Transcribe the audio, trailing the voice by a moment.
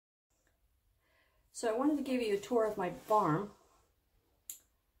So I wanted to give you a tour of my farm.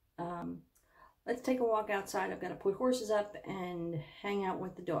 Let's take a walk outside. I've got to put horses up and hang out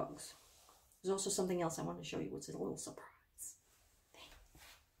with the dogs. There's also something else I want to show you, which is a little surprise.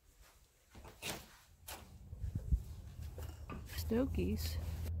 Stokies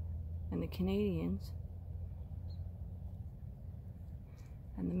and the Canadians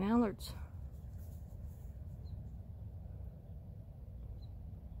and the mallards.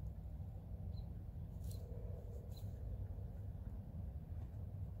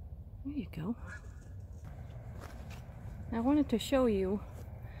 There you go. I wanted to show you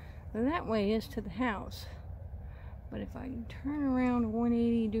that way is to the house, but if I turn around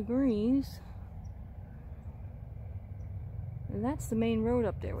 180 degrees, that's the main road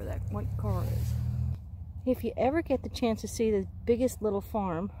up there where that white car is. If you ever get the chance to see The Biggest Little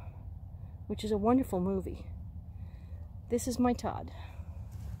Farm, which is a wonderful movie, this is my Todd.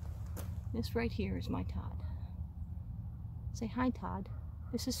 This right here is my Todd. Say hi, Todd.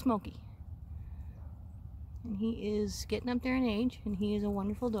 This is Smokey. And he is getting up there in age, and he is a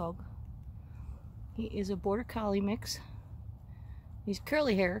wonderful dog. He is a border collie mix. He's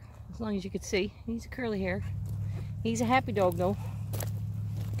curly hair, as long as you can see. He's curly hair. He's a happy dog, though.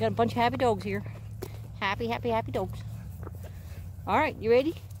 Got a bunch of happy dogs here. Happy, happy, happy dogs. Alright, you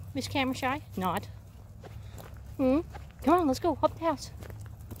ready, Miss Camera Shy? Not. Come on, let's go. Up the house.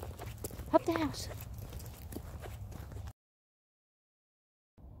 Up the house.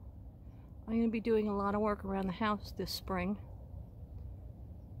 I'm going to be doing a lot of work around the house this spring.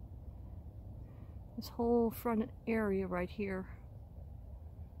 This whole front area right here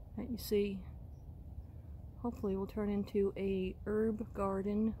that you see hopefully will turn into a herb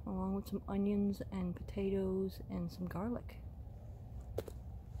garden along with some onions and potatoes and some garlic.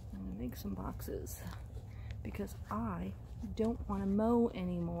 I'm going to make some boxes because I don't want to mow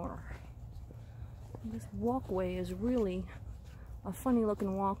anymore. This walkway is really a funny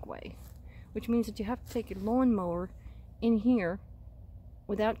looking walkway, which means that you have to take your lawnmower in here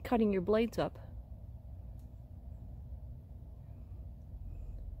without cutting your blades up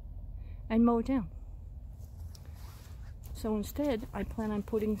and mow it down. So instead, I plan on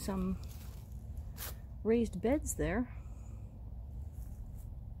putting some raised beds there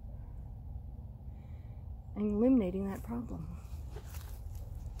and eliminating that problem.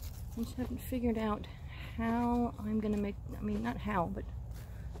 I just haven't figured out how I'm going to make, I mean, not how, but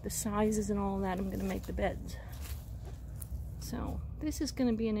the sizes and all that I'm going to make the beds. So this is going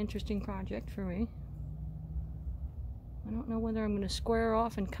to be an interesting project for me. I don't know whether I'm going to square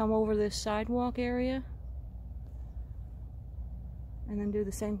off and come over this sidewalk area and then do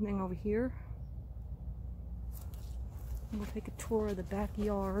the same thing over here. We'll take a tour of the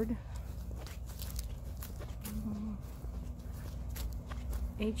backyard.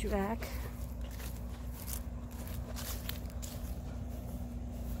 HVAC.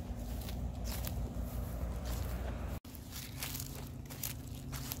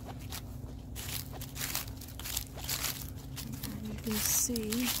 You can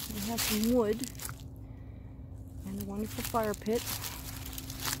see we have some wood and a wonderful fire pit.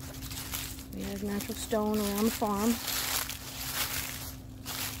 We have natural stone around the farm.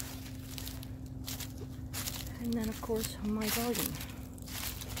 And then, of course, my garden,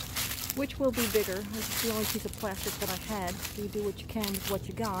 which will be bigger. This is the only piece of plastic that I had. You do what you can with what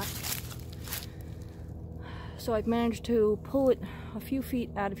you got. So I've managed to pull it a few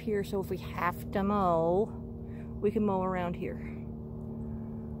feet out of here, so if we have to mow, we can mow around here.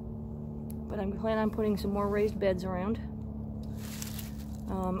 But I'm planning on putting some more raised beds around.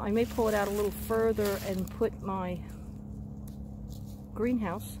 I may pull it out a little further and put my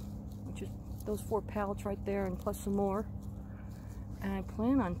greenhouse, which is those 4 pallets right there and plus some more. And I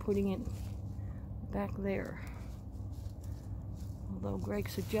plan on putting it back there. Although Greg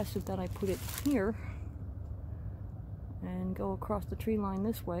suggested that I put it here and go across the tree line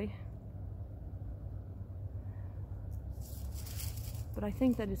this way. But I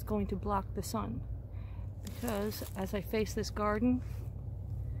think that it's going to block the sun because as I face this garden,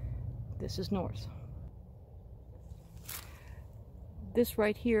 this is north. This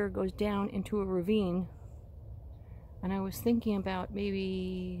right here goes down into a ravine, and I was thinking about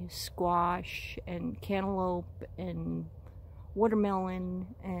maybe squash and cantaloupe and watermelon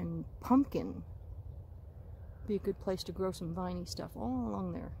and pumpkin. Be a good place to grow some viney stuff all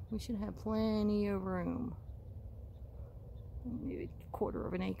along there. We should have plenty of room. Maybe a 1/4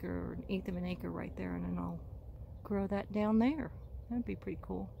 of an acre or 1/8 of an acre right there, and then I'll grow that down there. That'd be pretty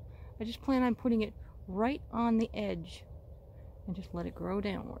cool. I just plan on putting it right on the edge and just let it grow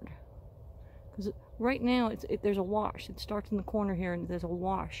downward. Because right now there's a wash. It starts in the corner here and there's a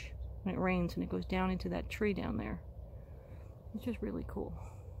wash when it rains, and it goes down into that tree down there. It's just really cool.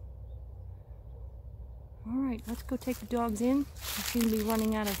 Alright, let's go take the dogs in. We seem to be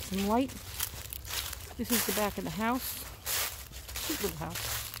running out of some light. This is the back of the house. Cute little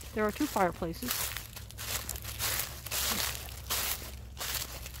house. There are 2 fireplaces.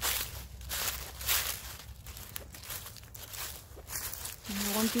 And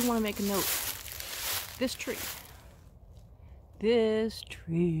I do want to make a note. This tree,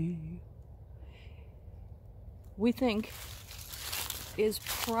 we think is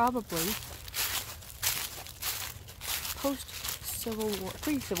probably post-Civil War,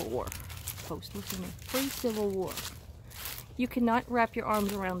 pre-Civil War. Listen to me, pre-Civil War. You cannot wrap your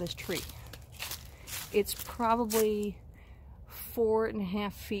arms around this tree. It's probably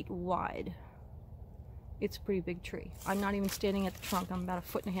 4.5 feet wide. It's a pretty big tree. I'm not even standing at the trunk. I'm about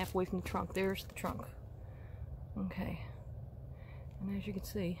 1.5 feet away from the trunk. There's the trunk. Okay. And as you can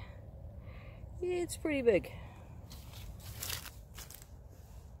see, it's pretty big.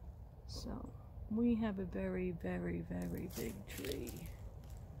 So, we have a very, very, very big tree.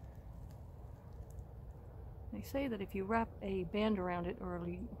 They say that if you wrap a band around it, or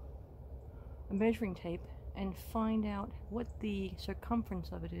a measuring tape, and find out what the circumference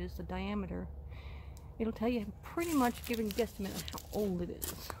of it is, the diameter, it'll tell you pretty much, give a guesstimate on how old it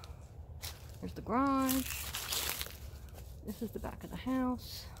is. There's the garage. This is the back of the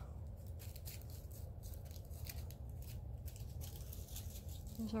house.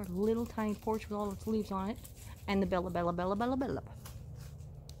 There's our little tiny porch with all its leaves on it. And the Bella.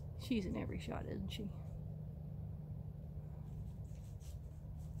 She's in every shot, isn't she?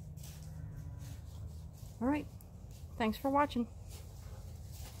 Alright, thanks for watching.